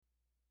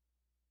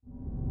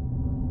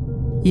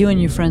You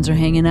and your friends are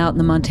hanging out in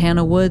the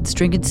Montana woods,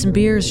 drinking some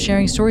beers,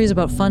 sharing stories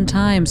about fun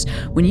times,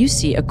 when you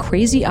see a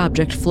crazy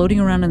object floating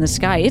around in the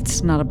sky.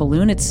 It's not a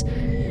balloon, it's,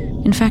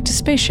 in fact, a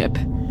spaceship.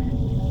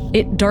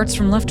 It darts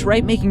from left to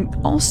right, making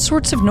all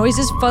sorts of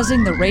noises,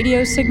 fuzzing the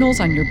radio signals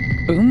on your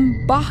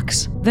boom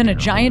box. Then a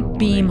giant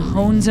beam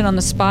hones in on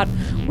the spot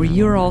where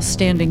you're all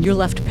standing. You're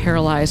left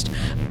paralyzed,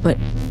 but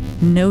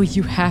no,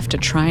 you have to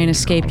try and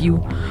escape.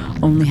 You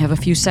only have a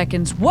few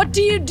seconds. What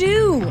do you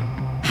do?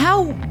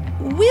 How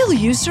will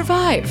you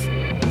survive?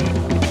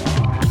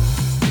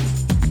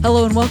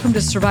 Hello and welcome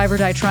to Survive or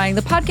Die Trying,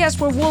 the podcast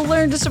where we'll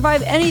learn to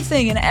survive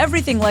anything and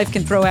everything life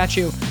can throw at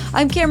you.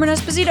 I'm Cameron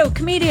Esposito,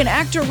 comedian,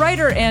 actor,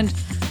 writer, and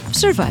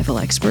survival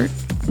expert.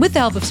 With the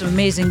help of some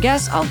amazing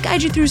guests, I'll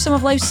guide you through some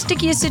of life's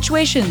stickiest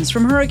situations,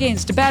 from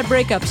hurricanes to bad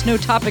breakups. No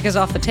topic is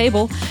off the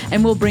table,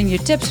 and we'll bring you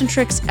tips and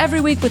tricks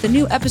every week with a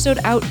new episode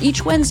out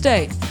each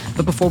Wednesday.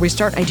 But before we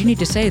start, I do need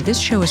to say this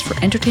show is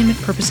for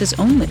entertainment purposes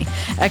only.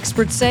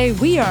 Experts say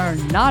we are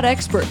not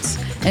experts,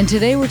 and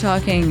today we're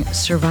talking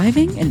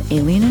surviving an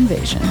alien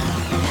invasion.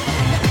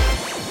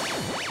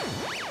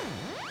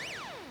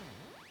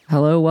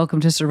 Hello,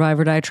 welcome to Survive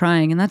or Die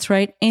Trying, and that's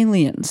right,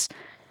 aliens.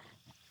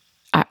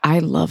 I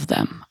love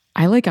them.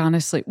 I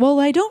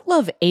don't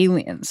love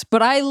aliens,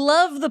 but I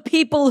love the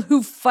people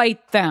who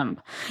fight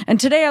them. And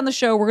today on the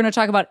show, we're going to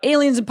talk about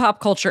aliens in pop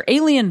culture,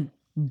 alien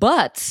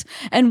butts,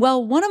 and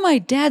one of my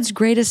dad's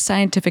greatest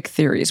scientific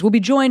theories. We'll be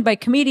joined by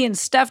comedian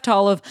Steph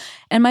Tolev,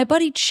 and my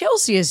buddy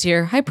Chelsea is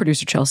here. Hi,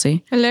 producer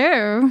Chelsea.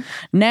 Hello.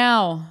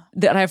 Now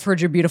that I've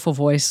heard your beautiful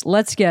voice,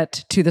 let's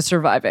get to the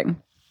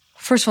surviving.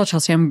 First of all,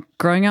 Chelsea, I'm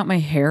growing out my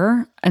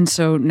hair, and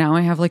so now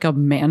I have like a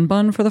man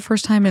bun for the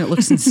first time, and it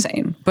looks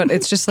insane. But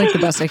it's just like the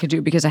best I could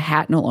do because a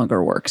hat no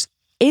longer works.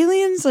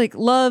 Aliens, like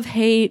love,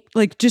 hate,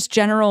 like just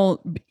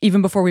general,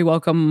 even before we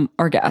welcome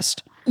our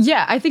guest.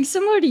 Yeah, I think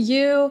similar to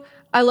you,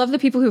 I love the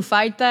people who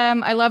fight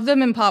them. I love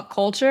them in pop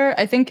culture.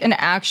 I think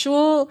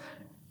I'll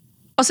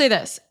say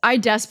this. I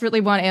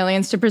desperately want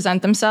aliens to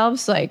present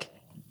themselves. Like,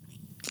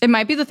 it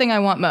might be the thing I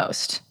want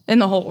most in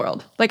the whole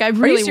world. Like, I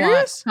really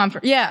want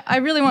I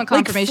really want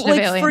confirmation of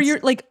aliens. For your,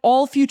 like,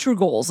 all future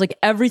goals, like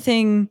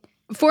everything.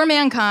 For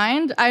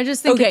mankind, I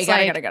just think it's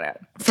got like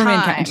it. For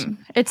mankind.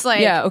 It's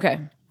like, yeah, okay.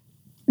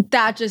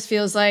 That just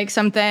feels like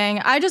something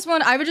I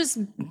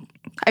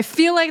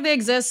feel like they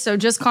exist, so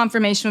just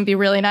confirmation would be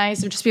really nice.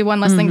 It would just be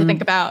one less thing to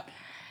think about.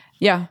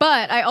 Yeah.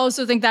 But I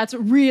also think that's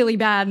really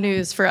bad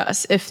news for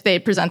us if they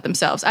present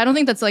themselves. I don't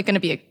think that's like going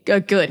to be a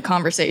good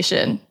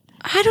conversation.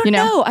 I don't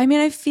know. I mean,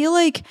 I feel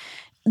like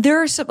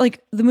there are some,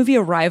 like the movie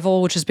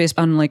Arrival, which is based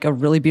on like a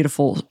really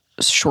beautiful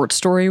short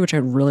story, which I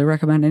really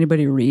recommend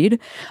anybody read,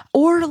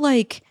 or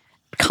like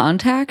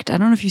Contact. I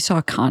don't know if you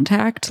saw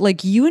Contact.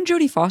 Like, you and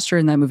Jodie Foster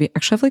in that movie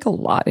actually have like a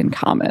lot in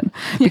common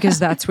because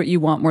that's what you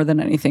want more than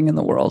anything in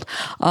the world.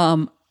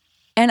 And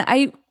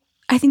I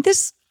think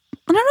this,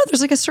 I don't know,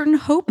 there's like a certain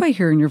hope I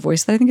hear in your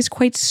voice that I think is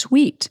quite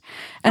sweet.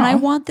 And I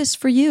want this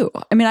for you.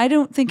 I mean, I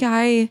don't think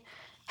I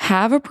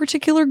have a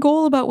particular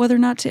goal about whether or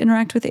not to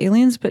interact with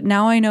aliens, but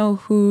now I know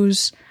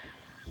whose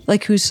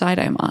side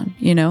I'm on,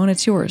 and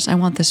it's yours. I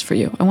want this for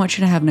you. I want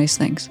you to have nice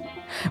things.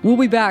 We'll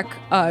be back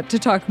to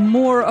talk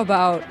more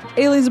about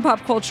aliens and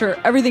pop culture,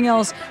 everything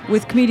else,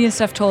 with comedian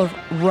Steph Tolev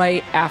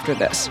right after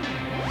this.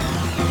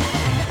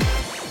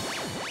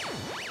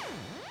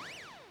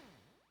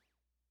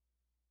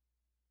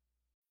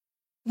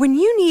 When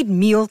you need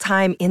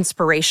mealtime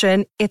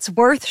inspiration, it's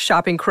worth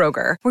shopping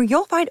Kroger, where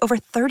you'll find over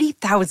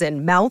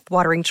 30,000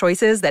 mouth-watering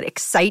choices that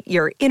excite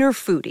your inner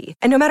foodie.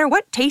 And no matter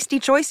what tasty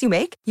choice you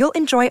make, you'll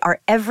enjoy our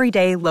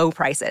everyday low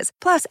prices,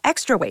 plus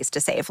extra ways to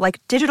save,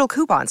 like digital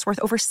coupons worth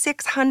over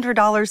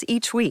 $600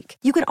 each week.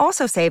 You can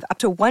also save up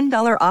to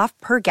 $1 off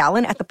per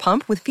gallon at the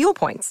pump with fuel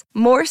points.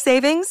 More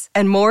savings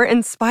and more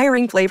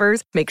inspiring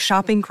flavors make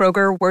shopping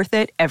Kroger worth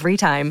it every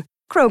time.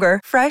 Kroger,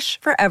 fresh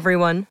for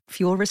everyone.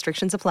 Fuel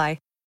restrictions apply.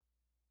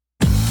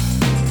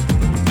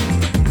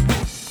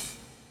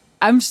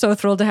 I'm so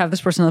thrilled to have this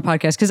person on the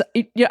podcast because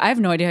I have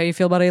no idea how you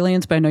feel about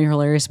aliens, but I know you're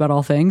hilarious about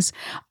all things.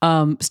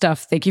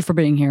 Steph, thank you for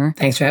being here.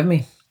 Thanks for having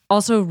me.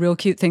 Also, a real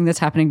cute thing that's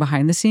happening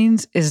behind the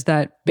scenes is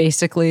that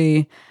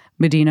basically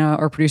Medina,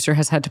 our producer,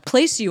 has had to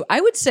place you,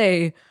 I would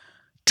say,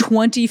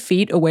 20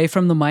 feet away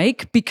from the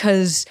mic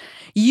because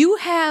you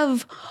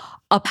have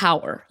a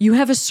power. You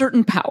have a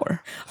certain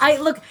power.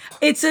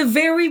 It's a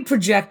very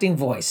projecting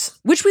voice.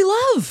 Which we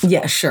love.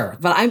 Yeah, sure.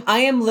 But I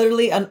am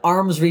literally an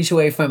arm's reach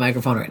away from my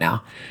microphone right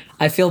now.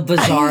 I feel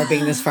bizarre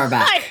being this far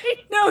back. I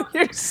know,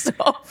 you're so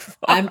far.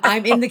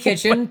 I'm in the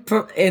kitchen.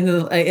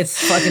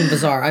 It's fucking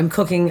bizarre. I'm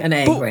cooking an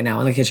egg right now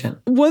in the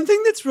kitchen. One thing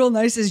that's real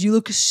nice is you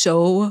look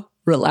so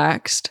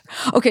relaxed.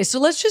 Okay, so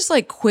let's just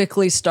like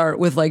quickly start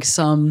with like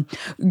some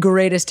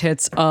greatest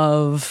hits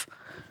of...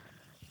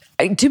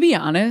 To be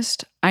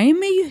honest, I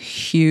am a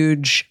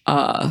huge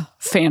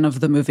fan of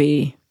the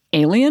movie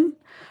Alien.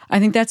 I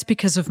think that's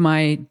because of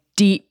my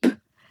deep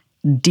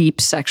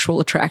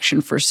sexual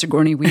attraction for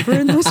Sigourney Weaver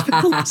in those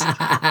films.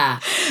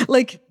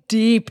 Like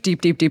deep.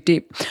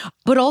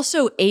 But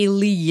also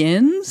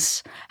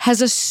Aliens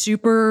has a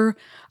super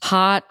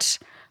hot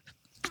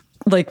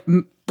like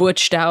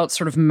butched out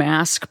sort of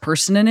mask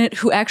person in it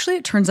who actually,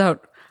 it turns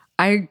out,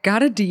 I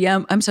got a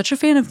DM. I'm such a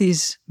fan of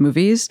these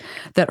movies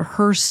that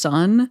her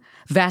son,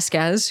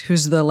 Vasquez,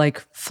 who's the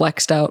like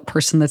flexed out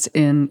person that's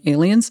in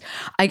Aliens,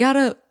 I got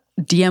a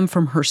DM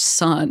from her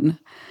son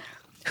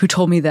who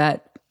told me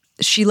that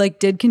she like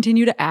did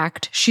continue to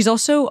act. She's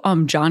also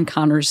John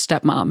Connor's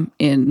stepmom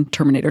in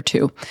Terminator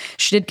 2.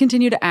 She did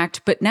continue to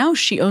act, but now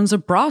she owns a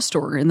bra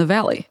store in the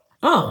Valley.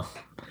 Oh,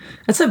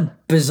 that's a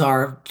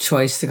bizarre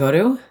choice to go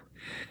to.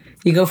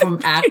 You go from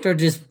actor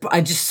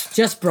to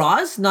just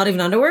bras, not even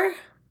underwear?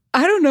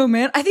 I don't know,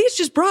 man. I think it's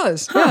just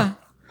bras. Huh. Yeah.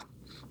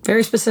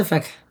 Very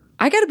specific.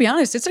 I got to be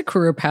honest, it's a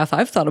career path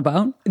I've thought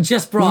about.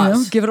 Just bras. You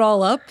know, give it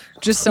all up.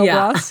 Just sell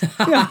bras.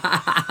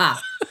 Yeah.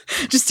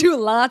 Just do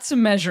lots of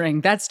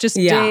measuring. That's just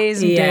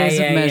days and days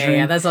of measuring.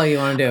 Yeah, that's all you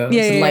want to do.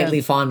 Just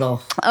lightly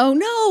fondle. Oh,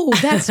 no,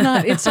 that's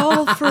not. It's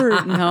all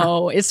for,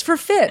 no, it's for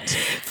fit.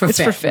 For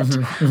fit.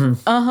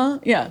 Uh-huh,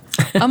 yeah.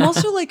 I'm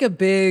also like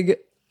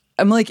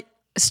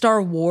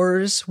Star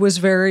Wars was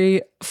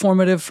very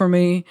formative for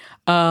me.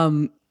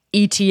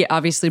 E.T.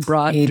 obviously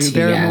brought Drew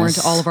Barrymore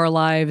into all of our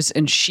lives,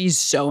 and she's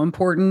so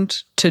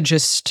important to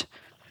just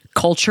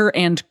culture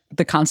and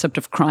the concept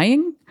of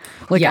crying.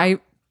 Like I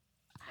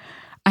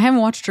haven't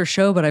watched her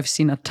show, but I've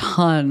seen a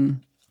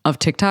ton of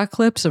TikTok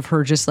clips of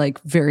her just like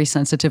very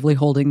sensitively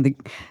holding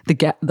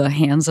the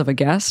hands of a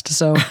guest.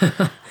 So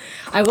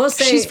I will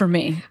say she's for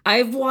me.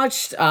 I've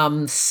watched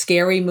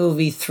Scary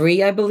Movie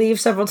 3, I believe,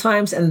 several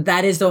times, and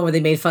that is the one where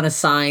they made fun of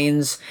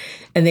signs,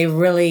 and they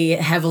really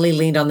heavily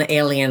leaned on the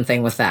alien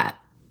thing with that.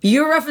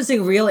 You're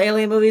referencing real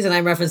alien movies, and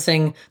I'm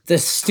referencing the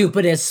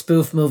stupidest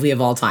spoof movie of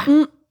all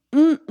time.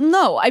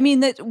 No, I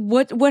mean that.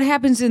 What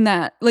happens in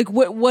that? Like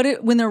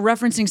when they're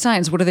referencing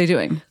signs, what are they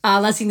doing?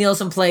 Leslie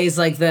Nielsen plays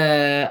like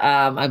the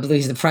I believe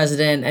he's the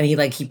president, and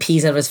he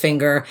pees out of his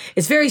finger.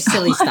 It's very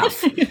silly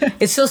stuff.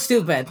 It's so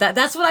stupid.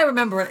 That's what I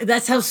remember.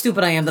 That's how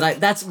stupid I am.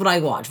 That's what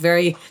I watch.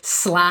 Very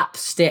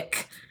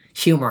slapstick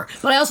humor.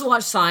 But I also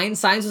watched Signs.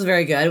 Signs was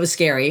very good. It was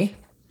scary.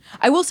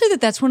 I will say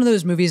that that's one of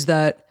those movies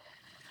that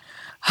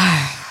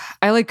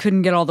I like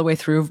couldn't get all the way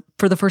through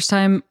for the first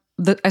time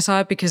that I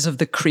saw it because of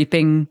the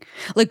creeping.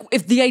 Like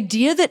if the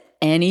idea that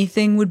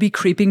anything would be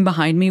creeping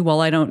behind me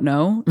while I don't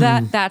know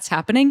that that's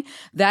happening,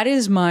 that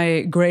is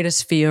my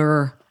greatest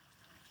fear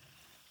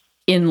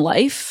in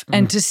life.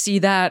 And to see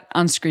that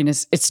on screen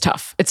it's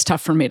tough. It's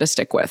tough for me to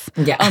stick with.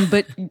 Yeah.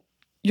 But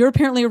you're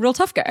apparently a real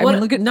tough guy. I mean,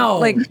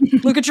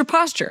 look at your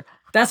posture.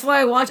 That's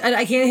why I watch.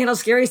 I can't handle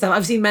scary stuff.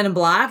 I've seen Men in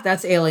Black.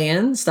 That's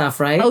alien stuff,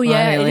 right? Oh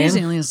yeah, it is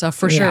alien stuff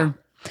for sure.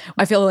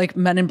 I feel like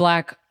Men in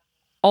Black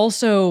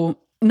also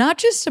not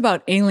just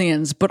about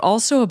aliens, but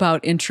also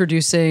about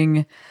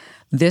introducing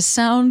this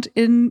sound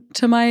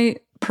into my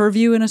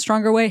purview in a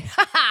stronger way.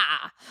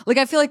 Like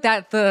I feel like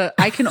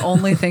I can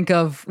only think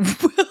of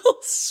Will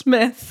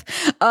Smith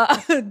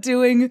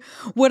doing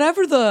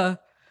whatever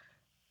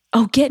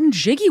getting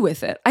jiggy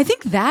with it. I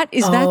think that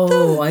is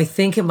I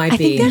think it might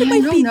be. I think that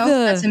might be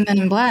that's in Men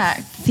in Black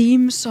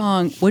theme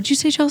song. What'd you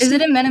say, Chelsea? Is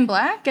it in Men in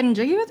Black? Getting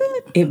jiggy with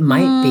it? It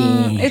might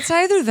be. It's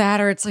either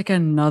that or it's like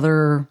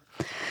another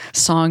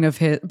song of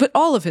his. But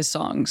all of his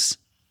songs,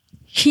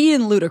 he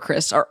and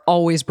Ludacris are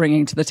always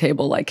bringing to the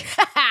table like,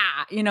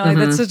 like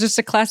that's just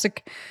a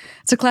classic.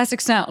 It's a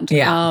classic sound.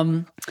 Yeah.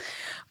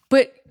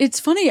 But it's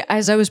funny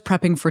as I was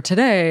prepping for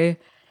today.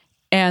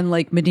 And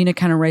like Medina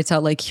kind of writes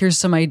out like, here's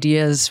some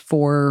ideas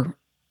for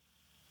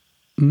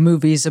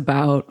movies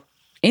about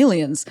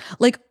aliens.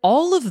 Like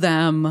all of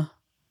them,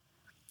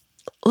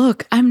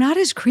 look, I'm not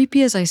as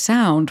creepy as I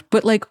sound,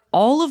 but like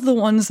all of the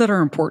ones that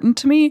are important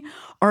to me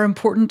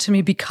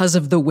because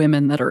of the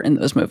women that are in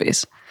those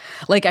movies.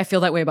 Like I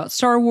feel that way about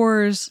Star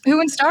Wars.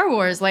 Who in Star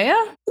Wars, Leia?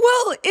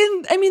 Well,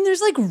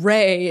 there's like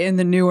Rey in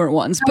the newer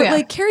ones, but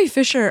like Carrie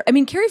Fisher,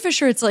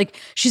 it's like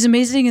she's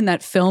amazing in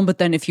that film, but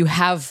then if you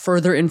have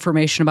further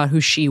information about who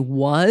she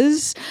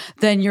was,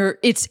 then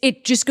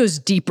it just goes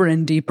deeper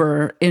and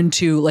deeper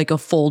into like a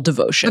full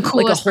devotion,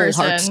 like a whole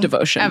heart's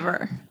devotion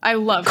ever. I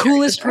love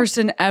coolest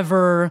person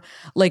ever.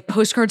 Like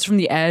Postcards from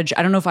the Edge.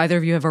 I don't know if either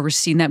of you have ever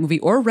seen that movie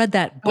or read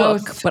that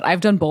book, but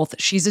I've done both.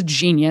 She's a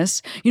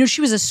genius.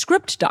 She was a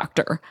script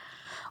doctor.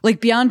 Like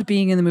beyond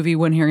being in the movie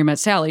When Harry Met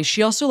Sally,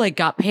 she also like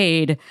got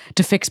paid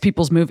to fix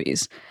people's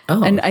movies.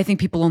 Oh. And I think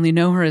people only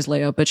know her as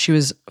Leia, but she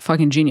was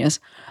fucking genius.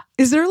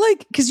 Is there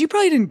like, because you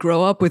probably didn't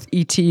grow up with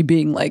E.T.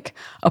 being like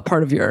a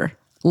part of your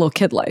little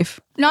kid life.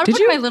 Not a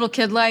part of my little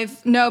kid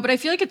life, no, but I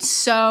feel like it's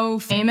so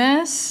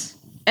famous.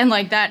 And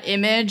like that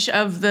image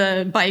of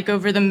the bike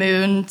over the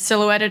moon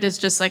silhouetted is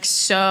just like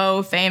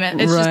so famous.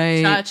 It's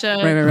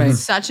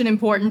just such an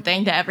important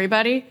thing to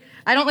everybody.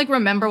 I don't like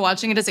remember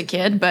watching it as a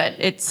kid, but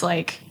it's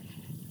like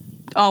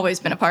always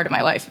been a part of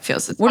my life. It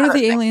feels. What are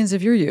the aliens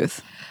of your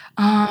youth?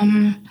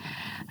 Men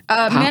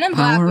in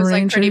Black was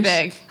like pretty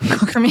big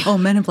for me. Oh,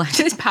 Men in Black.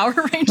 Is Power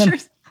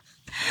Rangers?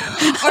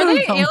 Are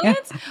they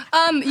aliens?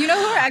 You know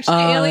who are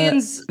actually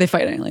aliens? They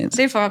fight aliens.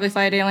 They probably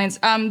fight aliens.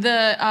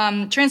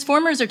 The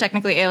Transformers are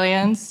technically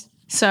aliens.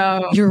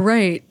 So You're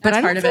right, but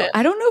that's part of it.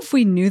 I don't know if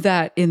we knew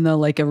that in the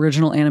like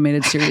original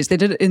animated series. They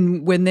did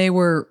it when they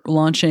were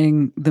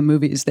launching the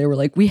movies. They were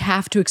like, we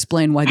have to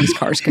explain why these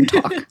cars can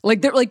talk.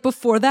 Like they're like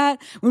before that,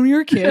 when we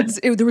were kids,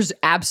 there was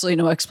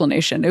absolutely no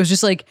explanation. It was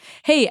just like,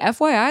 hey,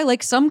 FYI,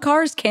 like some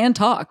cars can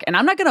talk, and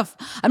I'm not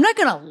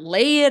gonna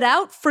lay it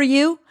out for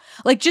you.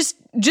 Like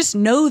just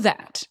know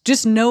that.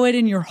 Just know it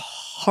in your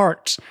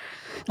heart.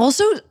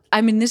 Also,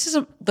 I mean, this is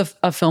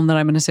a film that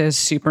I'm going to say is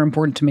super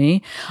important to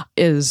me,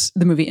 is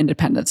the movie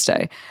Independence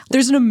Day.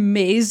 There's an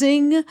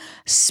amazing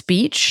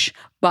speech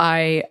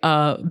by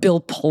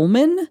Bill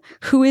Pullman,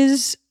 who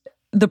is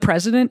the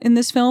president in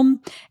this film.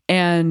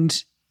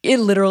 And it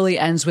literally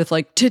ends with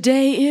like,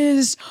 today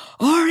is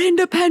our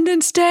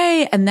Independence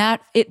Day. And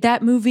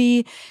that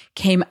movie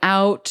came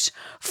out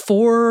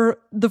for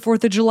the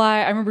 4th of July.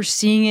 I remember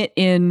seeing it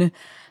in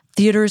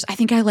theaters. I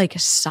think I like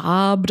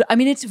sobbed. I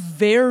mean, it's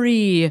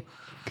very...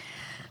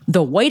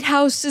 The White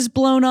House is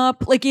blown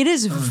up. Like it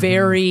is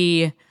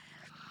very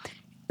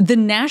the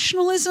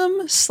nationalism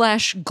 /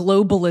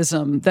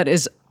 globalism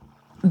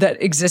that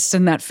exists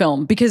in that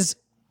film, because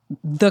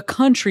the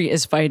country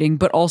is fighting,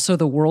 but also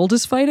the world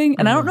is fighting.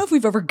 And I don't know if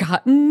we've ever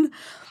gotten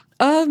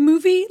a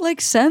movie like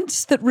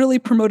since that really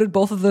promoted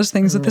both of those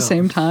things at the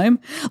same time.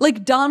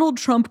 Like Donald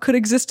Trump could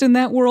exist in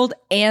that world,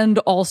 and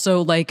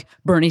also like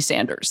Bernie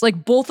Sanders.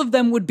 Like both of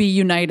them would be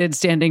united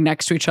standing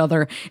next to each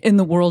other in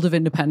the world of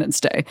Independence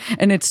Day.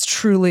 And it's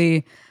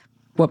truly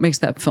what makes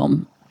that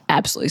film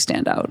absolutely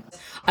stand out.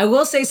 I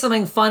will say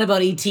something fun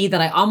about E.T.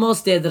 that I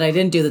almost did that I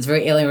didn't do that's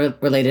very alien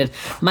related.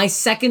 My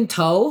second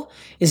toe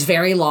is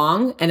very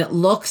long and it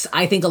looks,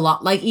 I think, a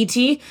lot like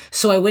E.T.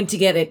 So I went to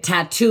get it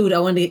tattooed. I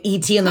wanted to get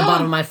E.T. on the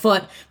bottom of my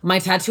foot. My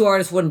tattoo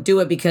artist wouldn't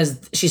do it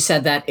because she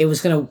said that it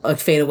was going to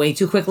fade away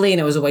too quickly and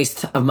it was a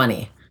waste of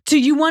money. So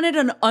you wanted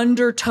an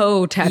under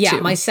toe tattoo? Yeah,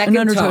 my second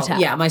toe.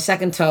 Yeah, my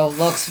second toe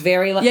looks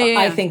very like,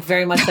 I think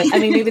very much like, I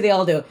mean, maybe they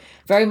all do.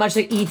 Very much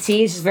like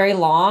E.T. It's just very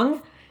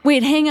long.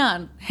 Wait, hang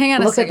on a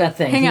second. Look at that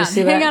thing. Hang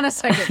on a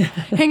second.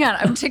 Hang on.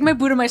 I'm taking my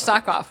boot and my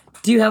sock off.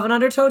 Do you have an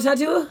undertoe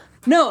tattoo?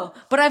 No,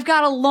 but I've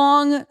got a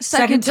long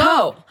second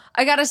toe.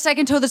 I got a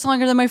second toe that's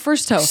longer than my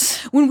first toe.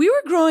 When we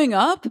were growing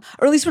up,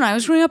 or at least when I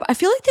was growing up, I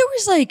feel like there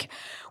was like,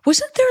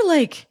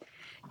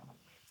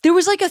 there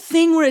was like a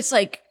thing where it's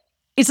like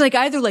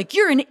either like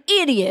you're an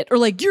idiot or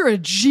like you're a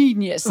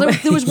genius.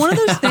 There was one of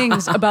those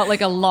things about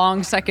like a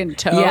long second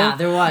toe. Yeah,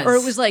 there was. Or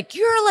it was like,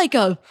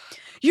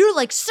 you're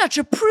like such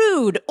a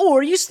prude,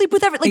 or you sleep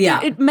with everything.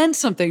 Like it meant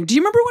something. Do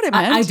you remember what it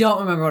meant? I don't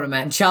remember what it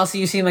meant. Chelsea,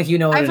 you seem like you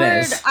know what it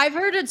is. I've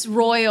heard it's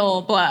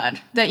royal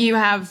blood, that you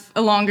have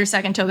a longer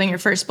second toe than your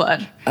first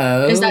blood.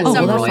 Oh. Is that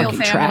some royal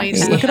family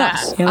thing? Look at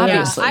us. Yeah.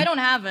 Obviously. I don't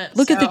have it.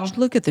 Look at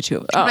the two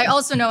of us. But I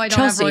also know I don't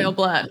Chelsea, have royal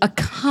blood. A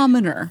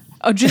commoner.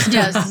 Oh, just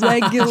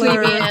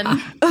regular.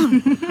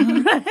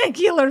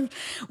 Regular.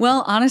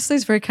 Well, honestly,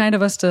 it's very kind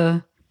of us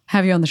to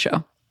have you on the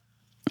show.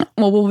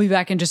 Well, we'll be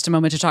back in just a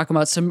moment to talk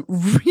about some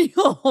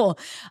real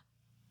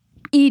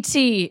ET,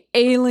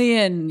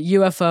 alien,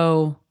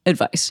 UFO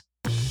advice.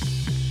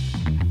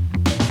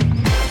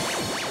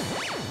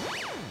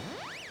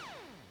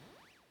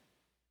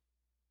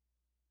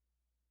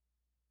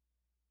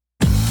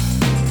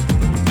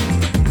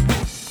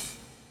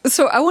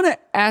 So I want to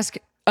ask,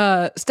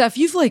 Steph,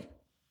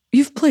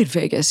 you've played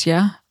Vegas,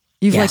 yeah?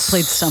 You've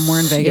played somewhere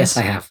in Vegas? Yes,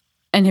 I have.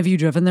 And have you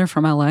driven there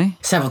from LA?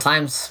 Several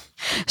times.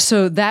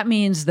 So that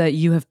means that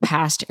you have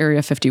passed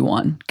Area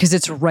 51, because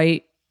it's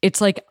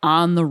like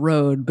on the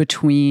road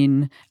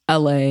between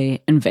LA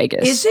and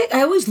Vegas. Is it?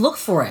 I always look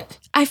for it.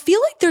 I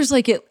feel like there's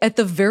like, at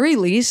the very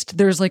least,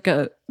 there's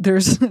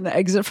an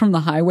exit from the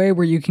highway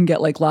where you can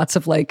get like lots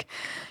of like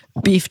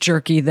beef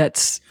jerky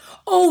that's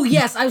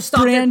I've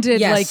stopped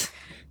branded yes. like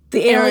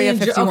the Area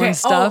 51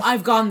 stuff. Oh,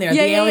 I've gone there. The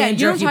alien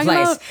jerky place.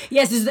 About?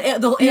 Yes,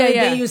 the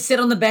alien, you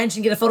sit on the bench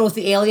and get a photo with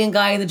the alien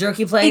guy in the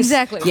jerky place.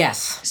 Exactly.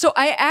 Yes. So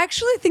I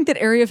actually think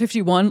that Area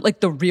 51, like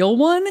the real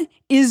one,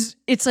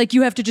 it's like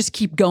you have to just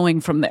keep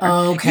going from there.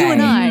 Okay. You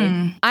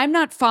and I'm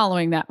not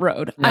following that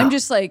road. No. I'm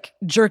just like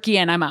jerky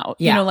and I'm out.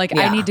 Yeah.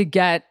 I need to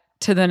get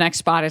to the next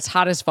spot. It's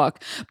hot as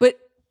fuck. But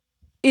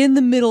in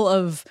the middle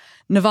of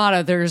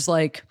Nevada, there's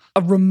like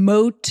a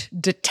remote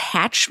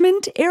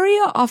detachment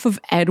area off of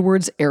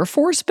Edwards Air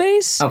Force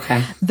Base.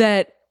 Okay.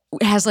 That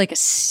has like a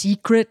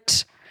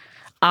secret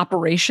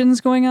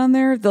operations going on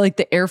there.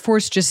 The Air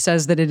Force just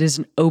says that it is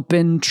an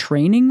open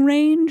training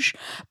range,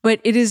 but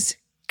it is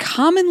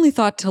commonly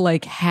thought to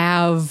like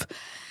have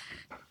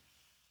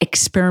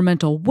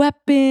experimental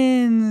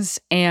weapons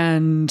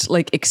and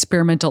like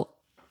experimental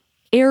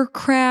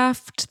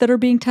aircraft that are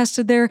being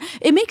tested there.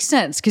 It makes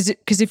sense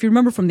because if you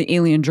remember from the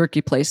alien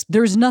jerky place,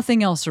 there's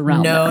nothing else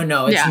around there.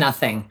 No, it's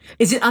nothing.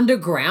 Is it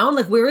underground?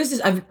 Like, where is this?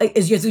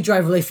 You have to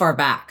drive really far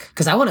back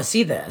because I want to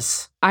see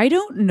this. I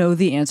don't know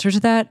the answer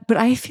to that, but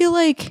I feel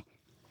like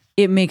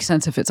it makes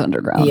sense if it's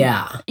underground.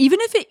 Yeah. Even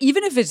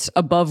if it's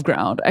above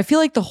ground, I feel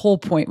like the whole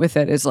point with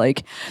it is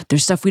like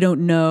there's stuff we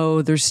don't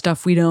know, there's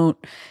stuff we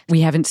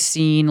haven't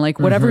seen, like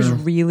whatever's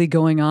really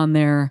going on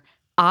there.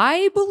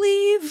 I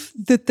believe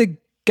that the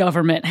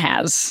government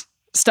has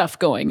stuff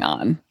going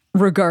on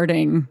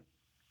regarding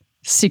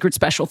secret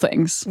special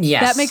things.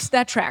 Yes.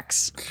 That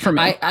tracks for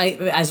me. I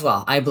as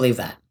well. I believe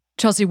that.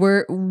 Chelsea,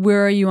 where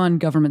are you on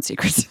government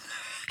secrets?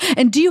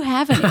 And do you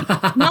have any?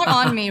 Not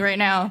on me right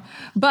now,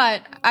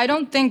 but I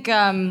don't think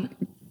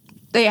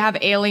they have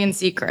alien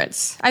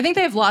secrets. I think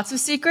they have lots of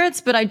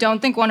secrets, but I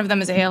don't think one of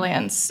them is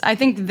aliens. I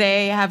think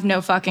they have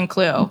no fucking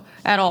clue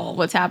at all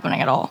what's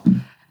happening at all.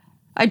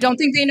 I don't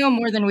think they know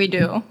more than we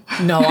do.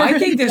 No, I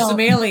think there's some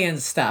alien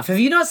stuff. Have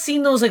you not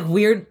seen those like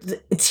weird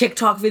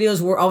TikTok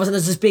videos where all of a sudden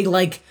there's this big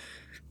like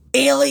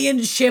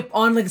alien ship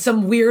on like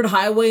some weird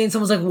highway and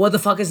someone's like, what the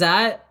fuck is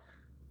that?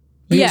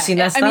 You seen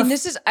that stuff? I mean,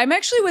 I'm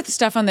actually with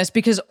Steph on this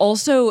because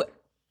also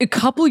a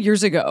couple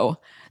years ago,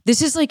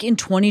 this is like in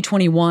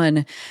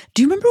 2021.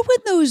 Do you remember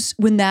there was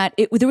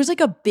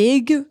like a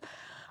big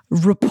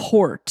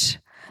report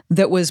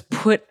that was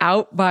put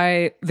out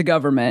by the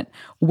government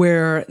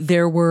where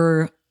there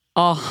were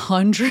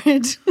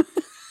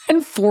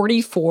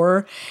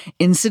 144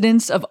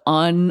 incidents of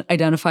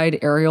unidentified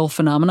aerial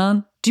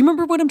phenomenon? Do you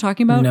remember what I'm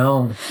talking about?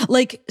 No.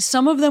 Like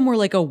some of them were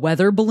like a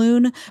weather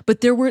balloon,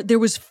 but there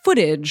was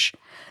footage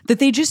that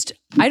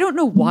I don't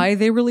know why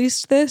they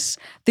released this.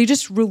 They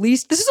just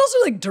released, this is also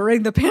like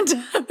during the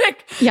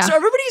pandemic. Yeah. So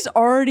everybody's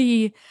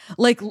already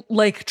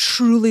like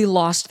truly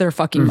lost their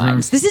fucking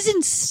minds. This is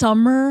in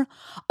summer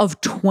of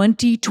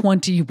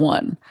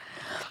 2021.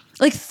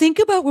 Like think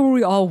about where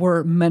we all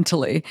were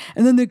mentally.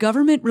 And then the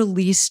government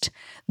released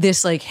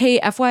this like, hey,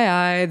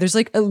 FYI, there's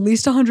like at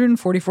least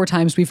 144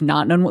 times we've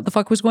not known what the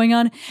fuck was going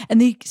on. And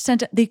they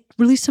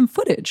released some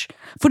footage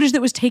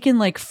that was taken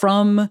like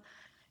from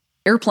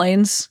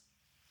airplanes,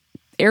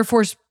 Air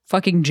Force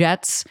fucking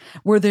jets,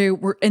 where they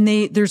were, and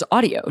there's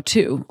audio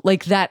too,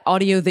 like that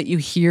audio that you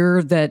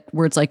hear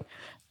where it's like,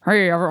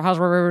 hey, how's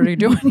everybody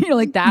doing? You know,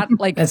 like that,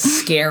 like that's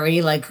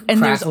scary, like and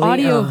crackly. there's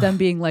audio of them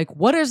being like,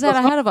 what is that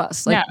ahead of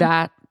us? Like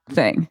that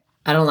thing.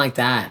 I don't like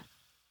that.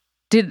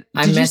 Did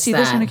you see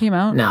this when it came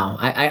out? No,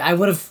 I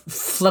would have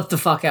flipped the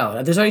fuck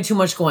out. There's already too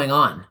much going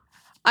on.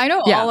 I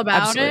know all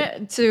about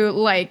absolutely. it to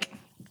like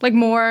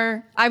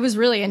more. I was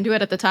really into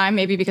it at the time,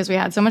 maybe because we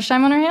had so much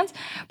time on our hands.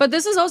 But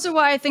this is also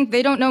why I think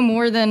they don't know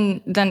more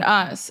than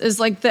us. Is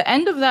like the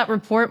end of that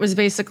report was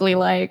basically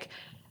like,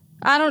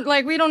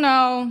 we don't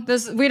know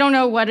this. We don't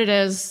know what it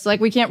is. Like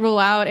we can't rule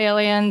out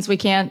aliens. We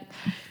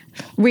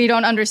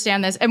don't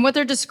understand this. And what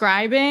they're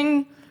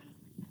describing,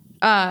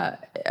 a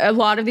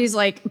lot of these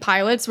like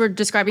pilots were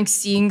describing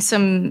seeing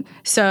some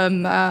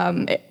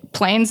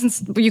planes,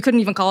 and you couldn't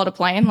even call it a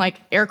plane,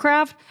 like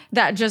aircraft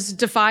that just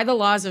defy the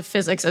laws of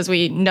physics as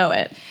we know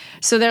it.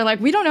 So they're like,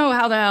 we don't know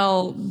how the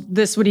hell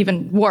this would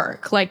even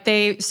work. Like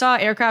they saw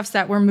aircrafts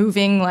that were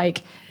moving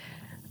like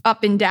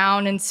up and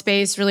down in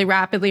space really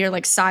rapidly, or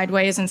like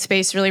sideways in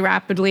space really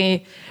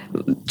rapidly,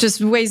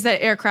 just ways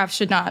that aircraft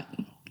should not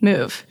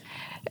move.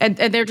 And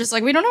they're just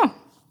like, we don't know.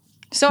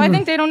 So I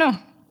think they don't know.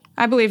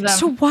 I believe them.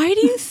 So why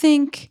do you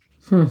think,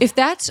 if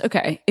that's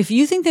okay, if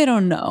you think they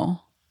don't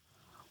know,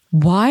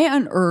 why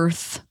on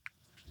earth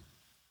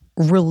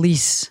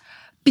release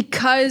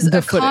because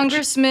a footage?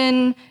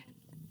 Congressman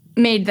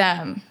made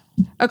them.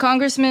 A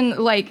congressman,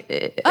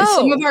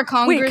 some of our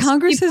Congress. Wait,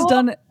 Congress has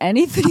done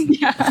anything?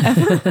 Yeah.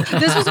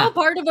 This was all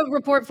part of a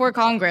report for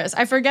Congress.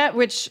 I forget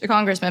which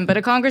congressman, but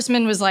a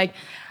congressman was like,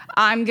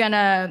 I'm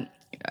gonna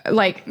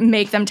like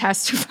make them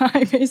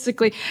testify,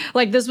 basically.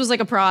 Like this was like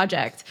a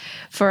project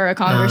for a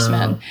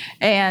congressman.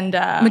 And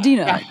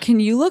Medina, can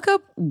you look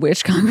up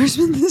which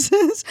congressman this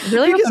is?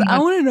 Really? Because I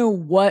want to know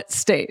what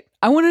state.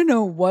 I want to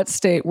know what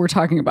state we're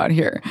talking about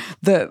here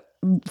that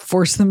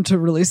forced them to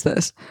release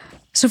this.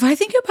 So if I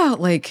think about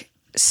like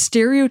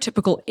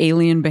stereotypical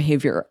alien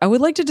behavior, I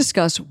would like to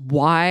discuss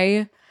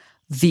why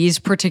these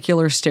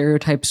particular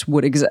stereotypes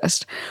would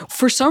exist.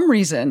 For some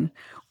reason,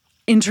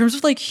 in terms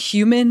of like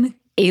human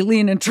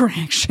alien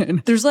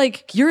interaction, there's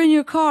like, you're in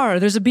your car,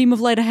 there's a beam of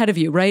light ahead of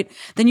you, right?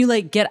 Then you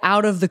like get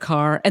out of the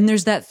car and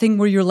there's that thing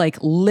where you're like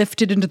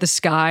lifted into the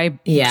sky,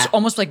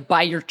 almost like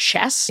by your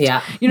chest.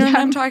 Yeah. You know what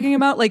I'm talking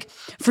about? Like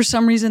for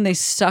some reason they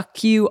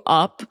suck you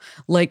up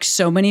like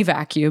so many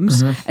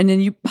vacuums and then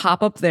you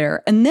pop up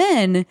there. And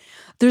then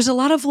there's a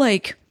lot of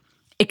like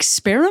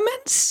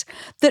experiments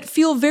that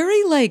feel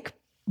very like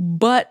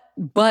butt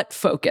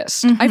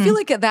focused. I feel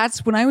like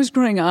that's when I was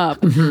growing up,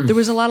 there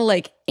was a lot of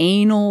like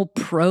anal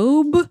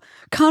probe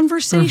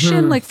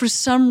conversation. Like for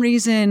some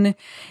reason,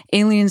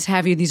 aliens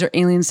have you, these are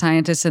alien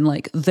scientists, and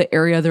like the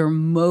area they're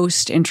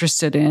most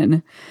interested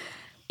in,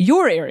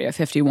 your area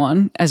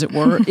 51, as it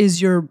were,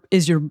 is your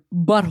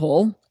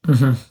butthole.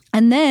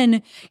 And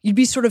then you'd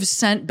be sort of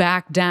sent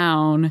back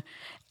down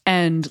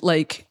and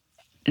like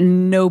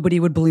nobody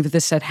would believe that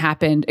this had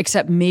happened,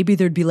 except maybe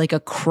there'd be like a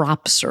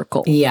crop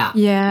circle. Yeah.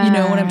 You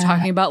know what I'm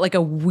talking about? Like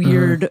a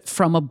weird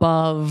from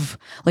above,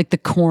 like the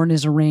corn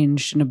is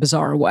arranged in a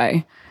bizarre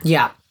way.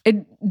 Yeah.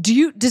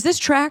 Does this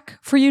track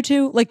for you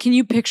too? Like, can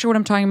you picture what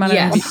I'm talking about?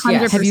 Yes.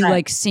 Have you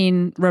like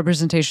seen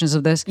representations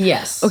of this?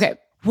 Yes. Okay.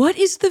 What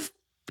is the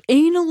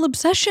anal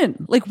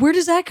obsession? Like, where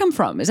does that come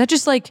from? Is that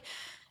just like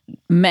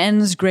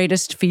men's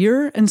greatest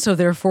fear, and so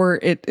therefore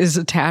it is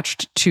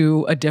attached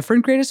to a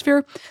different greatest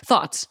fear.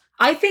 Thoughts?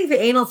 I think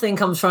the anal thing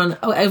comes from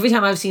every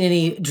time I've seen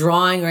any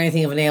drawing or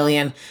anything of an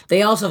alien,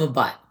 they also have a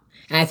butt.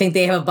 And I think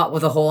they have a butt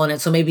with a hole in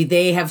it. So maybe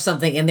they have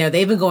something in there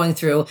they've been going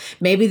through.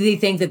 Maybe they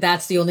think that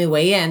that's the only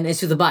way in is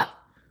through the butt.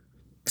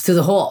 It's through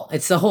the hole.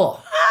 It's the hole.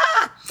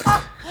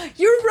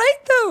 You're right,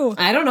 though.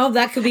 I don't know.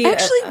 That could be...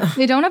 Actually,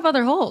 they don't have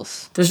other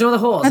holes. There's no other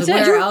holes. That's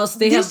like, it. where else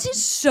they This have...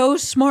 is so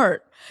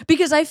smart.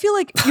 Because I feel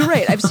like, you're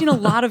right, I've seen a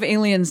lot of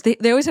aliens, they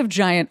always have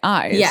giant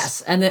eyes.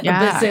 Yes. And then,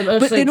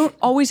 But they don't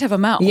always have a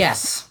mouth.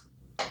 Yes.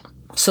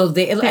 So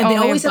they only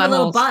always have a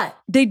little buttholes. butt.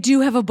 They do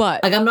have a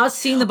butt. Like I'm not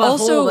seeing the butt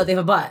Also- hole, but they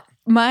have a butt.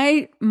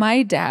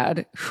 My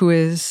dad, who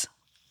is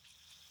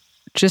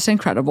just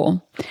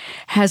incredible,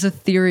 has a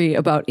theory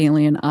about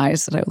alien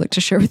eyes that I would like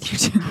to share with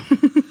you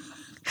too.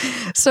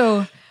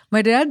 So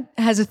my dad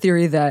has a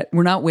theory that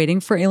we're not waiting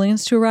for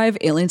aliens to arrive.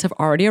 Aliens have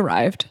already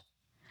arrived.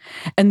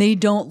 And they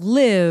don't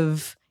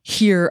live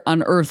here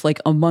on Earth like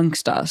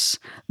amongst us.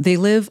 They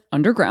live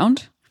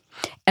underground.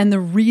 And the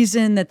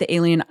reason that the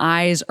alien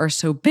eyes are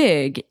so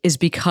big is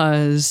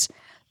because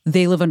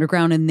they live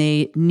underground and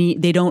there's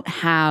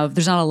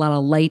not a lot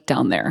of light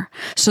down there.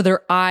 So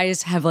their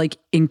eyes have like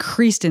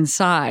increased in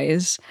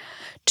size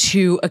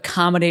to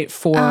accommodate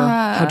for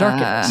how dark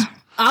it is.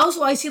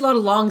 Also, I see a lot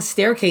of long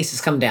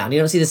staircases come down. You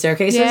don't see the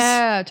staircases?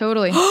 Yeah,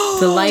 totally.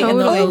 The light and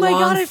the Oh my long,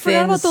 God, I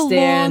forgot about the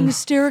long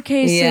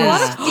staircases. Yeah. A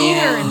lot of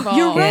theater involved.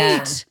 You're Yeah.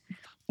 right.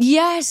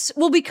 Yes.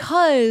 Well,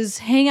 because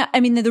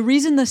the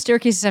reason the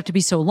staircases have to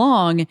be so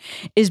long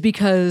is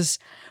because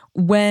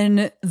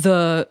when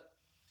the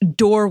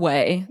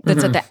doorway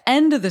that's at the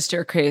end of the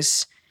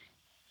staircase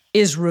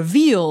is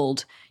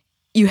revealed,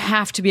 you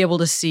have to be able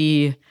to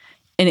see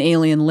an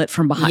alien lit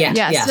from behind.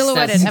 Yeah,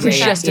 silhouetted every time.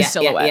 Just a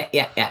silhouette.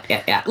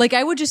 Yeah. Like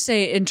I would just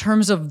say in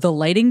terms of the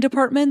lighting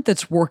department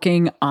that's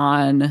working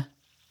on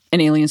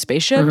an alien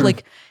spaceship,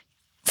 like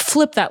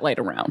flip that light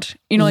around.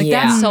 You know, like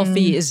that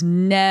selfie is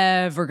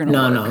never going to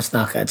work. No, it's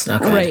not good. It's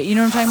not good. Right. You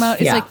know what I'm talking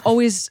about? It's like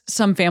always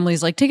some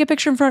families like take a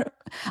picture in front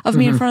of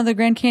me in front of the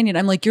Grand Canyon.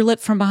 I'm like, you're lit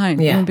from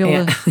behind. Yeah, You won't be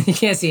able to, you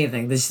can't see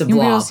anything. There's just a you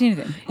won't be able blob. to see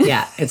anything.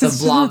 Yeah, it's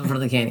a blob in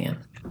front of the canyon.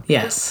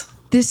 Yes.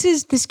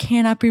 This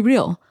cannot be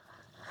real.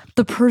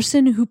 The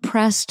person who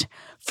pressed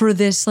for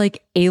this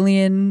like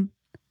alien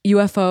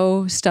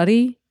UFO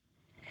study,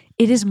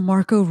 it is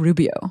Marco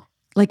Rubio.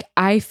 Like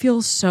I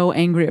feel so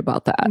angry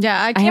about that.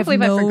 Yeah, I can't have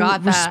believe I no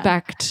forgot that.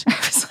 respect I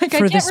was like, I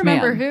for can't this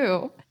remember man.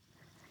 who.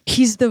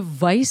 He's the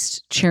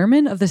vice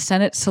chairman of the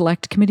Senate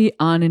Select Committee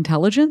on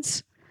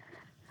Intelligence.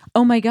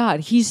 Oh my God,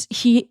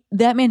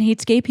 that man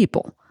hates gay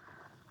people.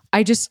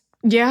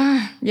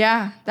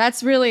 Yeah.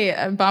 That's really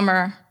a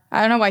bummer.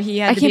 I don't know why he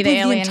had to be the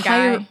alien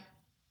guy.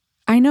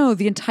 I know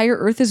the entire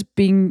Earth is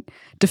being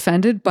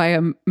defended by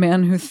a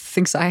man who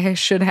thinks I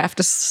should have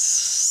to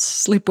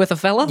sleep with a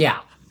fella. Yeah.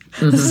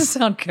 This doesn't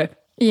sound good.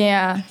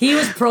 Yeah. He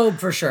was probed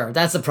for sure.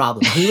 That's the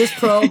problem. He was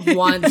probed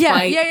once, Yeah,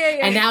 like, yeah.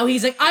 and now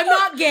he's like, I'm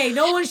not gay.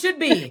 No one should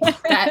be.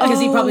 Because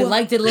he probably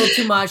liked it a little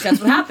too much. That's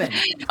what happened.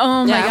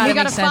 Oh my Yeah, God, we it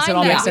gotta makes sense. It find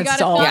all them. makes We sense. gotta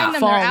It's all find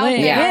them. They're out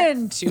falling there.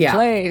 into Yeah.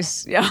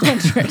 place. Yeah,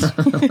 that's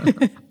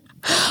right.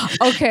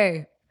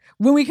 Okay.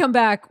 When we come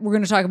back, we're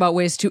going to talk about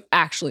ways to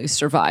actually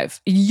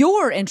survive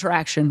your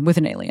interaction with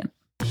an alien.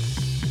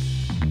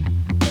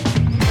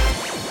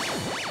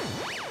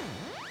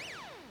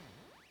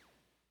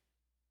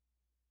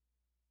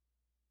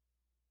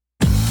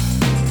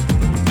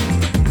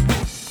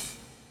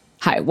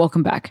 Hi,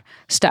 welcome back.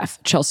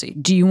 Steph, Chelsea,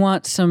 do you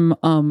want some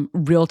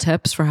real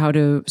tips for how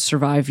to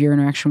survive your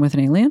interaction with an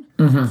alien?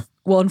 Mm-hmm.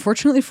 Well,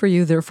 unfortunately for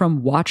you, they're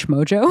from Watch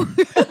Mojo.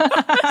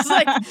 It's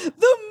like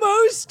the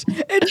most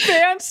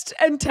advanced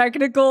and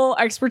technical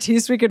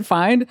expertise we could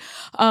find.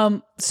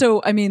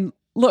 So, I mean,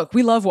 look,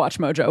 we love Watch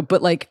Mojo,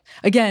 but like,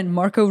 again,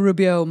 Marco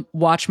Rubio,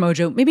 Watch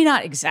Mojo, maybe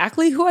not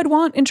exactly who I'd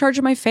want in charge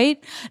of my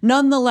fate.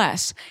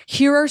 Nonetheless,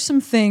 here are some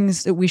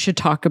things that we should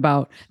talk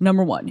about.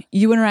 Number one,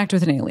 you interact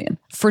with an alien.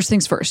 First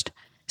things first,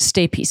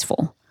 stay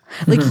peaceful.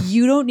 Like,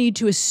 you don't need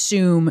to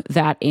assume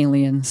that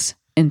alien's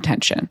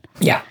intention.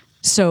 Yeah.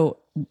 So,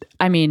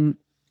 I mean,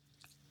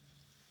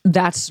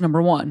 that's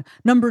number one.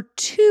 Number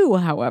two,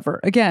 however,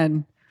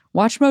 again,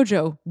 Watch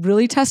Mojo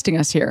really testing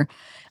us here.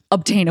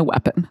 Obtain a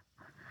weapon.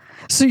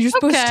 So you're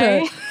supposed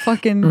Okay. to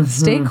fucking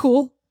stay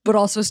cool, but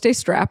also stay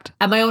strapped.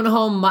 At my own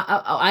home,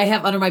 I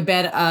have under my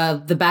bed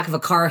the back of a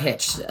car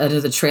hitch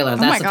to the trailer. my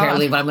That's God.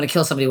 apparently what I'm going to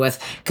kill somebody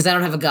with because I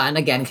don't have a gun.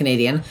 Again,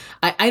 Canadian.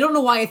 I don't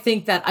know why I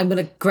think that I'm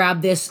going to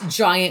grab this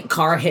giant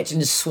car hitch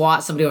and just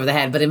swat somebody over the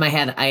head, but in my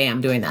head, I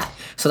am doing that.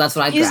 So that's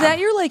what I grab. Is that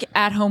your like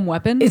at-home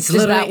weapon? It's Is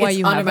literally that why it's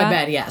you under have my that?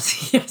 bed.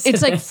 Yes. Yes.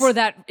 It's it like is. for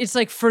that. It's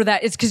like for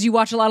that. It's because you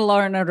watch a lot of Law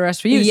and Order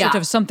SVU. So you Yeah. have to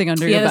have something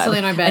under Yeah, your there's bed.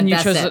 something under my bed, And you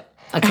that's chose it.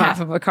 A car. half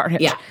of a car hitch.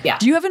 Yeah.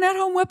 Do you have an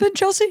at-home weapon,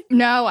 Chelsea?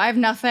 No, I have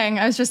nothing.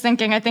 I was just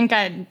thinking, I think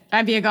I'd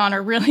be a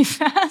goner really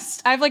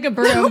fast. I have like a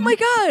broom. Oh my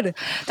God.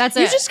 That's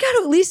You it. just got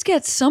to at least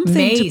get something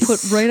to Mace.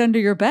 put right under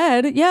your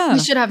bed. Yeah. We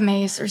should have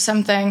mace or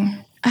something.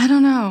 I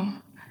don't know.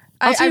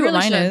 I'll tell you really what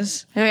mine should.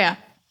 is. Oh yeah.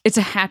 It's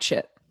a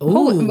hatchet.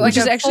 Ooh. Which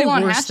is a actually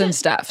full-on worse than hatchet?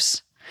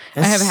 Steph's.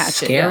 That's I have a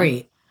hatchet. Yeah.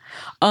 scary.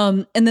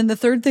 And then the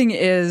third thing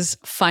is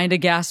find a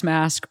gas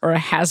mask or a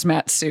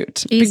hazmat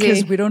suit. Easy.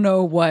 Because we don't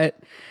know what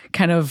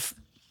kind of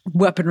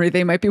weaponry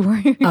they might be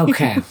wearing.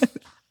 Okay.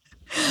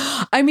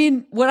 I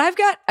mean, what I've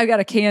got a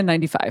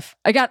KN95.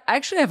 I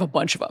actually have a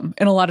bunch of them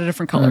in a lot of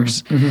different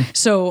colors.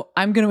 So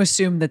I'm going to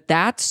assume that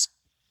that's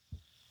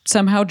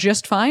somehow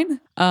just fine.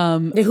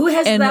 Who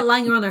has that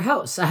lying around their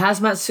house? A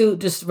hazmat suit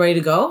just ready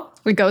to go?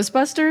 With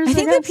Ghostbusters? I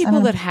think that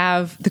people that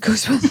have the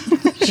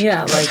Ghostbusters.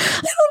 Yeah, like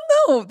I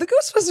don't know. The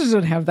Ghostbusters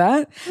don't have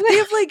that.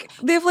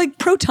 They have like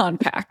proton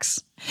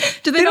packs.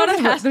 Do they not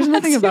don't have there's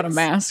nothing about a suits?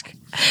 mask.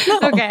 No.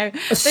 Okay.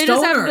 They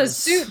just have the Stoners.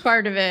 suit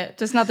part of it,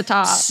 just not the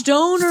top.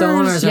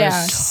 Stoners are Yeah.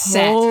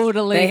 set.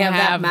 totally They have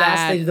that mask.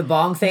 that. They do the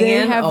bong thing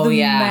They in. have Oh the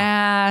yeah,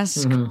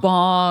 mask,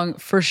 bong,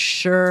 for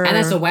sure. and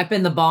as a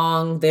weapon, the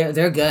bong.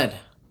 They're good.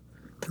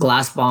 The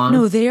glass bong.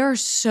 No, they are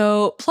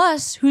so.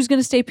 Plus, who's going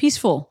to stay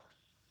peaceful?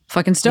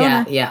 Fucking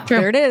stoner. Yeah.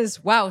 There it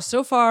is. Wow,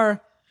 so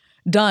far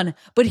done.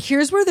 But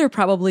here's where they're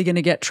probably going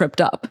to get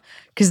tripped up,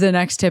 because the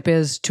next tip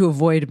is to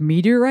avoid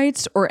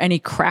meteorites or any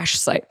crash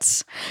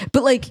sites.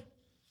 But like,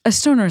 a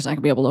stoner is not going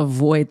to be able to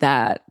avoid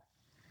that.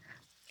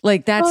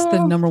 Like, that's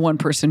the number one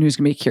person who's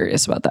going to be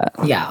curious about that.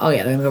 Yeah. Oh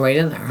yeah. They're gonna go right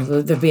in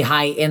there. They'll be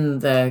high in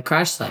the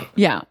crash site.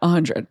 Yeah,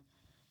 100.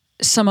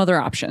 Some other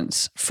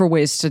options for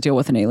ways to deal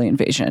with an alien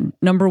invasion.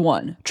 Number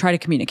one, try to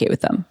communicate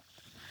with them.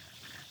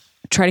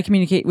 Try to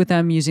communicate with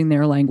them using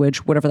their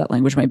language, whatever that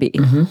language might be.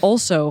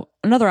 Also,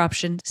 another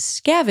option,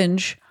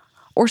 scavenge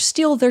or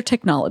steal their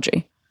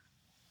technology,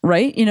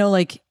 right? You know,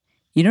 like,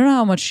 you don't know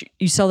how much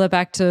you sell that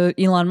back to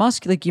Elon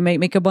Musk. Like, you might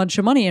make a bunch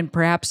of money and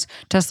perhaps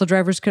Tesla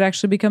drivers could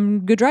actually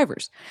become good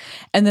drivers.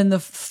 And then the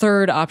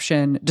third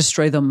option,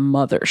 destroy the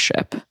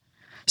mothership.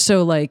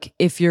 So like,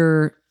 if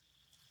you're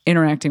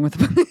interacting with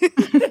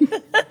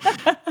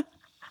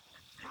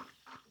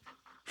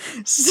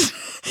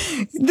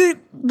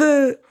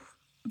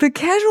the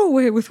casual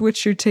way with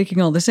which you're taking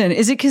all this in,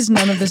 is it because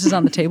none of this is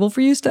on the table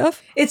for you,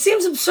 Steph? It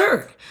seems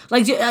absurd.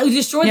 Like,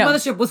 destroy the Yeah.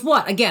 mothership with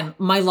what? Again,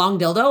 my long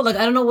dildo? Like,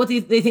 I don't know what they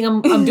think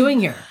I'm doing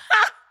here.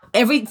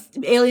 Every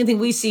alien thing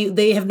we see,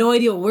 they have no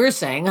idea what we're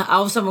saying.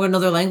 All of a sudden, we're going to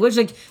know their language.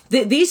 Like,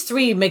 these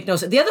three make no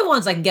sense. The other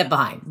ones I can get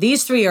behind.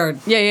 These three are...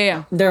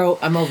 Yeah.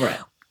 I'm over it.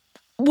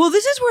 Well,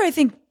 this is where I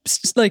think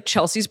like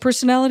Chelsea's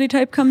personality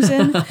type comes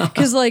in,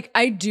 because like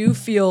I do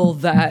feel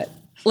that,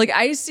 like,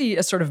 I see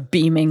a sort of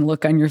beaming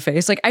look on your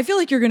face. Like, I feel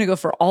like you're going to go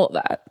for all of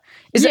that.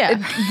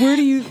 Where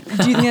do you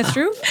think that's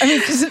true? I mean,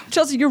 because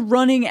Chelsea, you're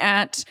running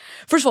at,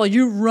 first of all,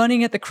 you're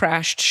running at the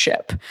crashed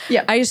ship.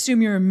 Yeah. I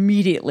assume you're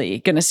immediately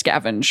going to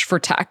scavenge for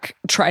tech,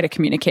 try to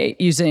communicate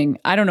using,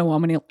 I don't know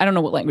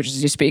what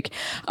languages you speak.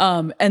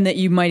 And that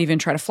you might even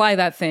try to fly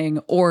that thing,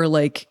 or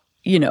like,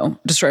 you know,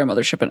 destroy a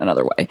mothership in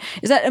another way.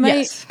 Is that,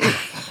 Yes.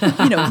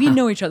 you know, we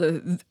know each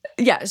other.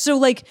 Yeah. So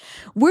like,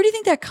 where do you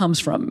think that comes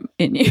from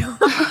in you? Talk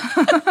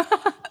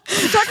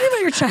to me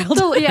about your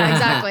childhood. Yeah,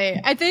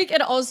 exactly. I think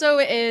it also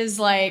is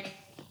like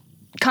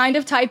kind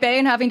of type A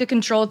and having to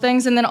control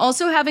things, and then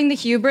also having the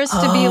hubris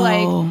to be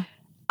like,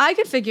 I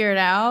could figure it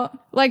out.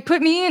 Like,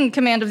 put me in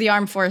command of the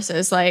armed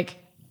forces. Like,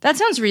 that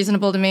sounds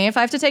reasonable to me. If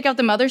I have to take out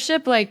the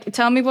mothership, like,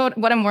 tell me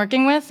what I'm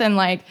working with, and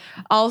like,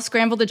 I'll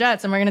scramble the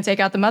jets and we're gonna take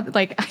out the mother.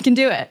 Like, I can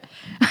do it.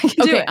 I can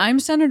do Okay, it. I'm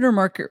Senator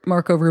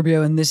Marco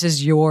Rubio, and this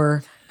is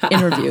your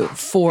interview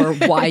for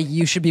why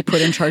you should be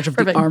put in charge of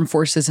the armed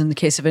forces in the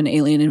case of an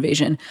alien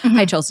invasion.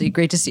 Hi, Chelsea.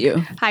 Great to see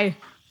you. Hi.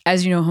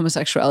 As you know,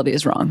 homosexuality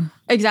is wrong.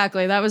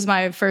 Exactly. That was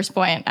my first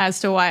point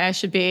as to why I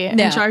should be in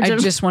charge of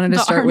I just wanted to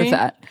the start army. with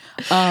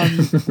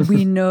that.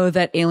 We know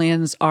that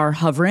aliens are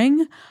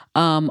hovering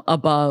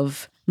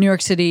above New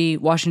York City,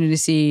 Washington,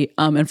 D.C.,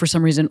 and for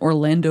some reason,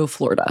 Orlando,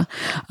 Florida.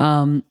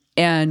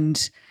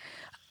 And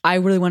I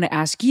really want to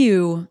ask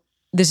you,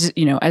 this is,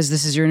 you know, as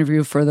this is your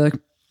interview for the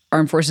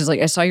armed forces,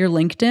 like, I saw your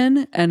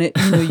LinkedIn and it,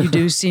 you know, you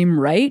do seem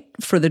right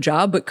for the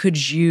job, but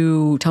could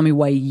you tell me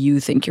why you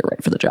think you're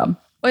right for the job?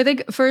 Well, I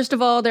think, first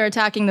of all, they're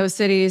attacking those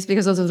cities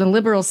because those are the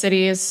liberal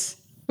cities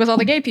with all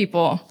the gay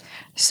people.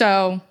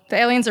 So the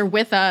aliens are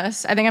with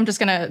us. I think I'm just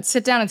going to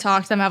sit down and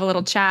talk to them, have a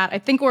little chat. I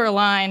think we're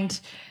aligned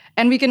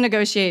and we can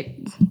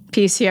negotiate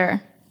peace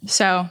here.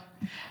 So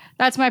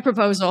that's my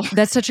proposal.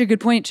 That's such a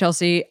good point,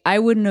 Chelsea. I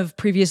wouldn't have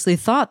previously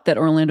thought that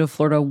Orlando,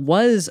 Florida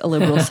was a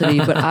liberal city,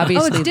 but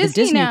obviously the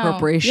Disney Disney now.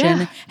 Corporation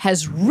Yeah.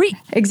 has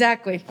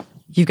Exactly.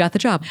 You got the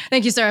job.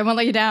 Thank you, sir. I won't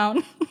let you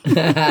down.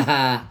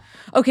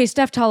 Okay,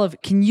 Steph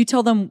Tolev, can you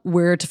tell them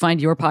where to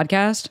find your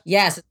podcast?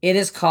 Yes, it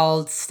is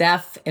called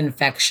Steph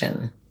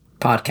Infection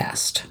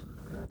Podcast.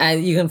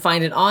 And you can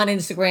find it on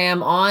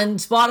Instagram, on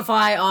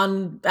Spotify,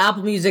 on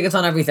Apple Music. It's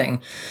on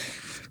everything.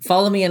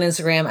 Follow me on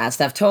Instagram at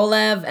Steph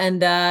Tolev.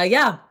 And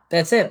yeah,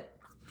 that's it.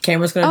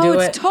 Cameron's going to do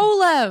it's it.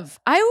 Tolev.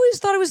 I always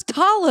thought it was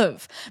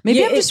Tolev. Maybe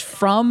Yeah, I'm just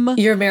from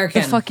You're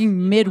American. the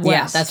fucking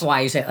Midwest. Yeah, that's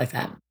why you say it like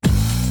that.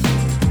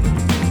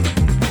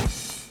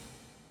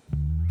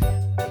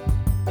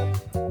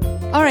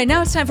 All right,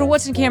 now it's time for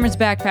What's in Cameron's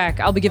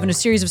Backpack. I'll be given a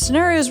series of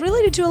scenarios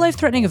related to a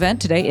life-threatening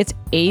event. Today, it's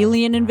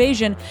alien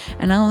invasion,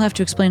 and I'll have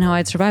to explain how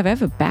I'd survive. I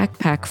have a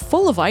backpack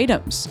full of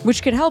items,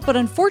 which could help, but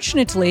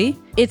unfortunately,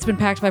 it's been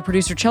packed by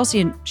producer Chelsea,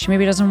 and she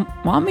maybe doesn't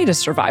want me to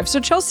survive. So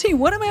Chelsea,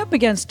 what am I up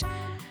against?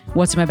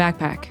 What's in my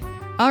backpack?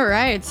 All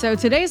right, so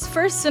today's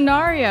first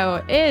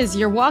scenario is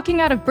you're walking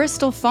out of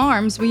Bristol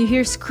Farms where you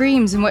hear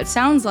screams and what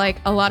sounds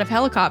like a lot of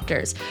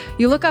helicopters.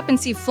 You look up and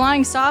see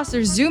flying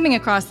saucers zooming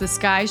across the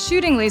sky,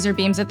 shooting laser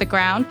beams at the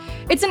ground.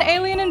 It's an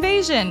alien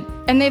invasion,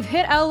 and they've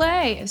hit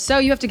LA, so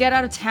you have to get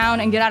out of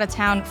town and get out of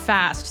town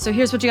fast. So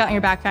here's what you got in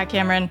your backpack,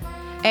 Cameron.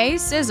 A,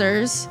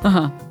 scissors.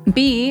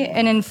 B,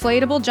 an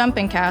inflatable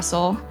jumping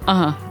castle.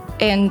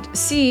 And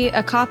C,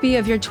 a copy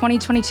of your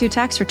 2022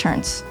 tax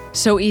returns.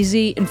 So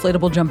easy,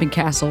 inflatable jumping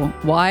castle.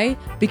 Why?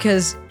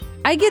 Because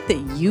I get that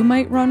you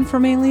might run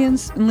from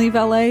aliens and leave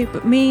LA,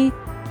 but me,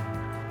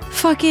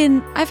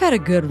 I've had a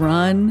good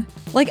run.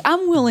 Like,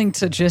 I'm willing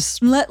to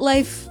just let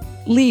life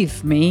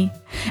leave me.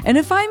 And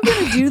if I'm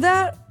gonna do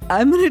that,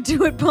 I'm gonna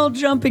do it while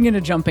jumping in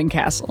a jumping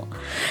castle.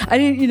 I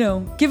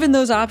didn't, given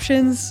those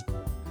options,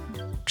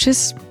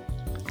 just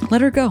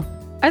let her go.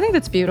 I think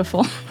that's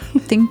beautiful.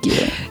 Thank you.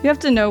 You have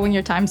to know when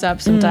your time's up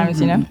sometimes,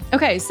 you know?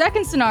 Okay,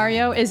 second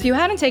scenario is if you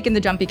hadn't taken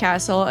the jumpy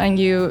castle and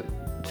you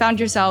found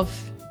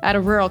yourself at a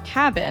rural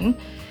cabin.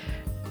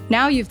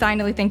 Now you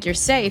finally think you're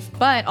safe,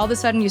 but all of a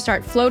sudden you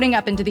start floating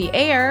up into the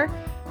air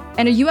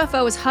and a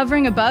UFO is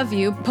hovering above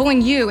you,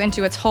 pulling you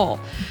into its hole.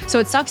 So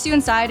it sucks you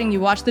inside and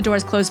you watch the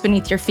doors close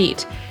beneath your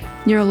feet.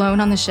 You're alone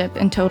on the ship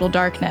in total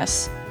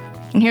darkness.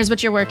 And here's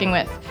what you're working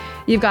with.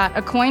 You've got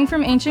a coin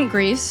from ancient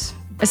Greece,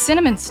 a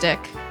cinnamon stick,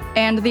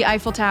 and the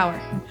Eiffel Tower.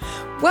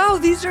 Wow,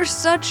 these are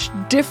such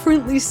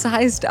differently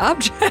sized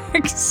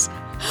objects.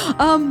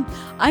 I'm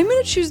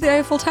gonna choose the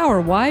Eiffel Tower.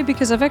 Why?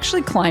 Because I've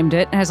actually climbed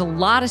it. It has a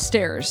lot of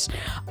stairs.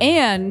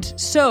 And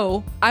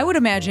so I would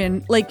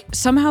imagine,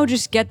 somehow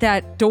just get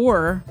that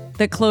door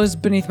that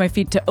closed beneath my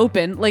feet to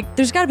open.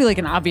 There's gotta be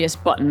an obvious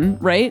button,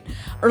 right?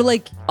 Or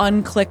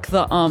unclick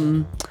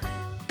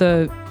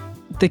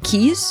the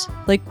keys,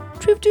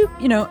 doop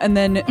doop, and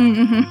then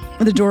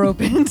the door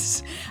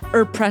opens,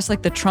 or press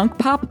the trunk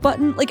pop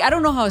button. I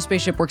don't know how a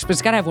spaceship works, but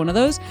it's gotta have one of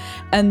those,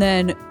 and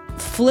then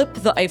flip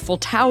the Eiffel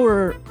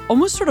Tower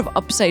almost sort of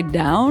upside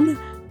down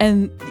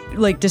and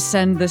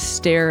descend the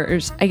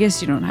stairs. I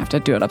guess you don't have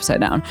to do it upside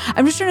down.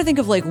 I'm just trying to think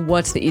of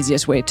what's the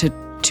easiest way to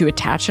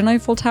attach an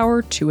Eiffel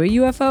Tower to a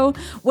UFO.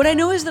 What I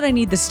know is that I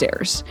need the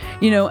stairs,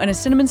 and a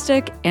cinnamon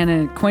stick and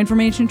a coin from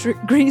ancient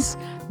Greece.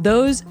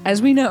 Those,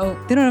 as we know,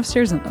 they don't have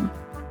stairs in them.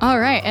 All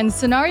right, and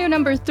scenario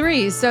number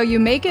 3. So you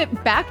make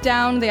it back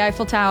down the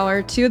Eiffel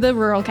Tower to the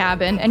rural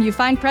cabin, and you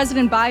find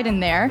President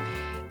Biden there,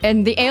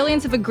 and the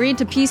aliens have agreed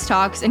to peace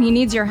talks, and he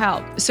needs your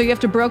help. So you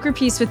have to broker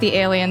peace with the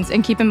aliens,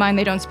 and keep in mind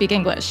they don't speak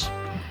English.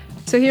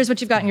 So here's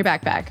what you've got in your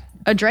backpack.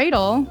 A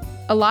dreidel,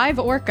 a live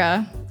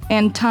orca,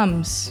 and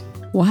Tums.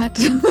 What?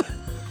 Why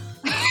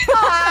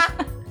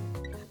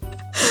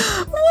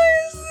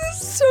is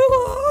this so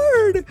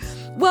hard?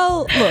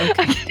 Well, look,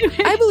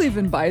 I believe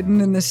in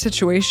Biden in this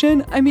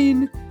situation. I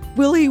mean,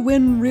 will he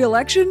win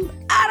re-election?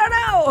 I don't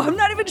know. I'm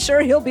not even sure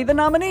he'll be the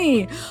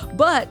nominee.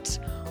 But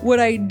what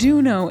I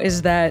do know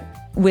is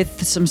that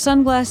with some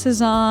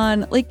sunglasses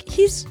on,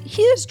 he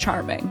is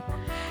charming.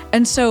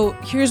 And so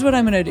here's what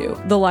I'm going to do,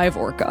 the live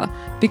orca,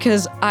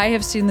 because I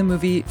have seen the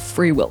movie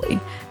Free Willy.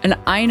 And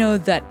I know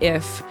that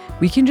if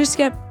we can just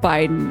get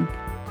Biden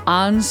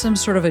on some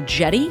sort of a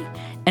jetty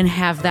and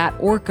have that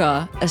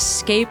orca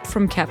escape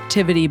from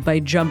captivity by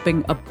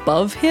jumping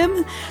above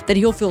him, that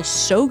he'll feel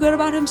so good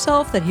about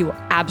himself that he will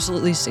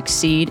absolutely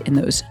succeed in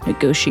those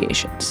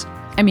negotiations.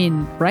 I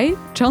mean, right,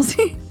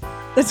 Chelsea?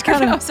 That's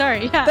kind of... Oh,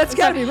 sorry. Yeah. That's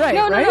got to be right,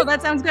 right? No,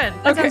 that sounds good.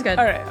 That sounds good.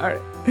 All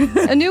right.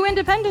 A new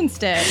Independence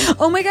Day.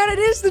 Oh my God, it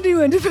is the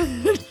new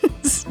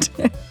Independence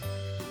Day.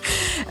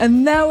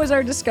 And that was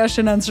our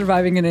discussion on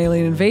surviving an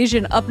alien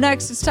invasion. Up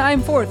next, it's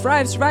time for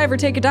Thrive, Survivor,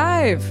 Take a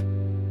Dive.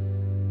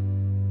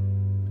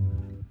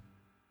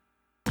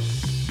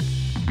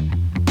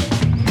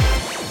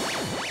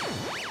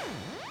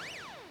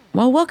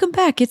 Well, welcome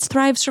back. It's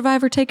Thrive,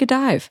 Survivor, Take a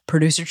Dive.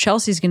 Producer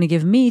Chelsea's going to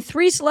give me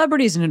 3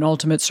 celebrities in an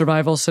ultimate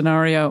survival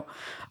scenario.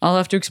 I'll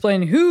have to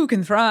explain who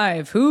can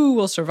thrive, who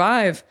will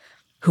survive,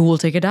 who will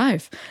take a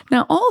dive.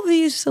 Now, all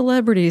these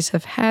celebrities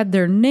have had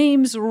their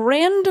names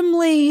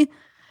randomly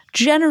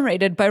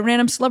generated by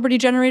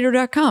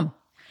randomcelebritygenerator.com.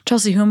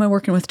 Chelsea, who am I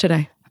working with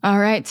today? All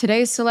right,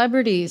 today's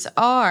celebrities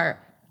are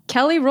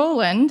Kelly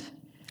Rowland,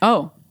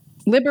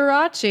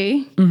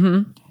 Liberace,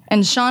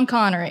 and Sean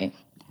Connery.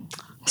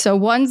 So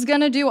one's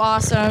going to do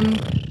awesome,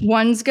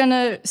 one's going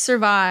to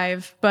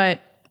survive,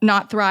 but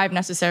not thrive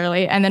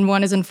necessarily, and then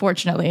one is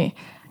unfortunately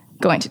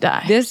going to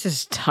die. This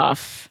is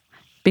tough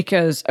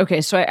because,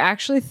 so I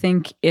actually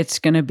think it's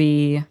going to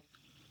be...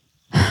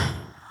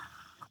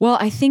 Well,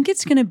 I think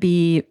it's going to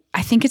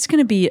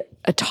be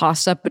a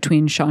toss-up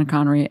between Sean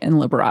Connery and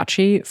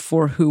Liberace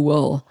for who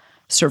will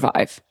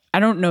survive. I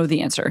don't know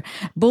the answer.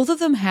 Both of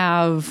them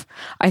have,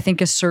 I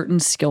think, a certain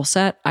skill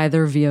set,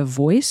 either via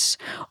voice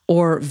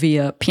or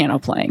via piano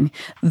playing,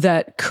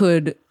 that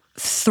could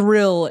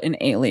thrill an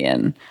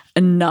alien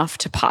enough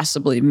to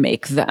possibly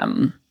make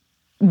them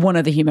one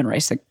of the human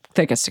race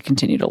that gets to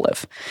continue to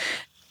live.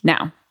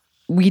 Now,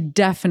 we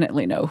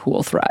definitely know who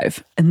will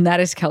thrive, and that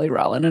is Kelly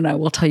Rowland. And I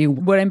will tell you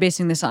what I'm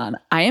basing this on.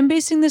 I am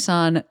basing this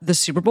on the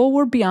Super Bowl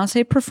where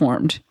Beyonce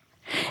performed,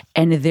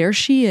 and there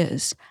she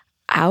is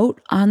out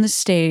on the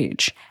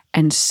stage,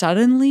 and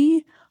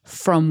suddenly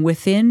from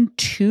within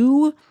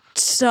 2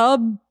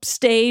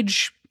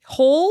 sub-stage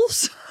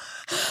holes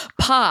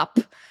pop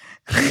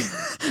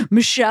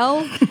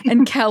Michelle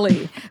and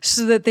Kelly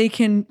so that they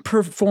can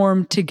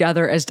perform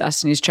together as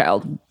Destiny's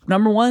Child.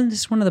 Number one,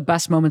 this is one of the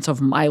best moments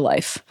of my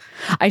life.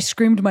 I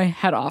screamed my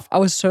head off. I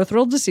was so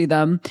thrilled to see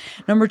them.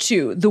 Number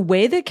two, the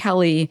way that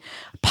Kelly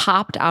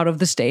popped out of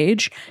the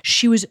stage,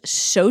 she was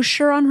so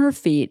sure on her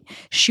feet.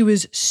 She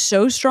was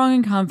so strong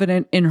and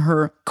confident in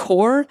her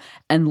core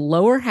and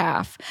lower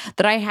half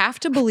that I have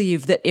to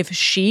believe that if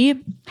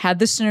she had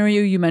the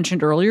scenario you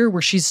mentioned earlier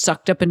where she's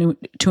sucked up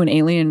into an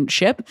alien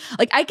ship,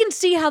 like I can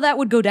see how that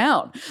would go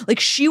down. Like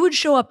she would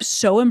show up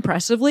so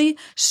impressively,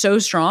 so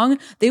strong,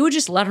 they would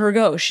just let her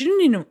go. She didn't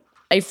need an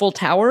Eiffel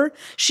Tower.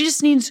 She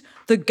just needs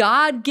the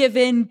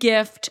God-given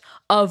gift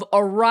of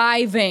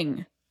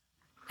arriving.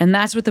 And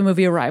that's what the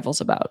movie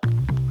Arrival's about.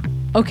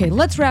 Okay,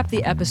 let's wrap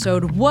the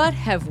episode. What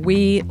have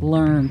we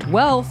learned?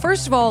 Well,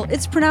 first of all,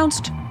 it's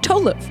pronounced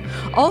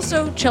Tolev.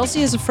 Also,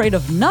 Chelsea is afraid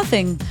of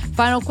nothing.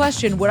 Final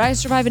question, would I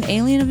survive an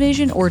alien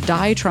invasion or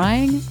die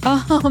trying?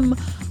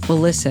 Well,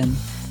 listen,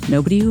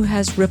 nobody who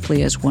has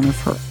Ripley as one of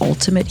her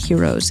ultimate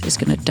heroes is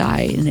gonna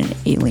die in an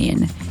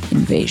alien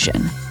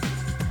invasion.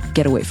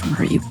 Get away from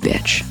her, you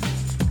bitch.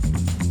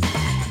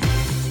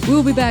 We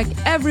will be back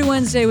every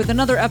Wednesday with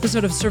another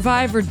episode of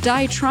Survive or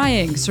Die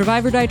Trying.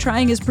 Survive or Die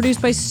Trying is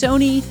produced by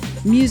Sony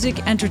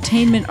Music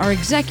Entertainment. Our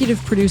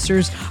executive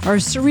producers are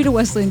Sarita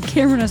Wesley and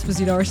Cameron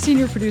Esposito. Our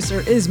senior producer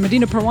is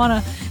Medina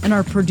Parwana, and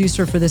our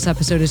producer for this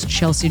episode is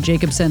Chelsea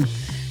Jacobson.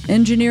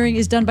 Engineering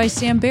is done by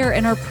Sam Baer,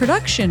 and our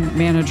production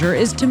manager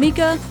is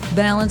Tamika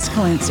Valance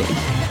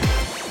Clancy.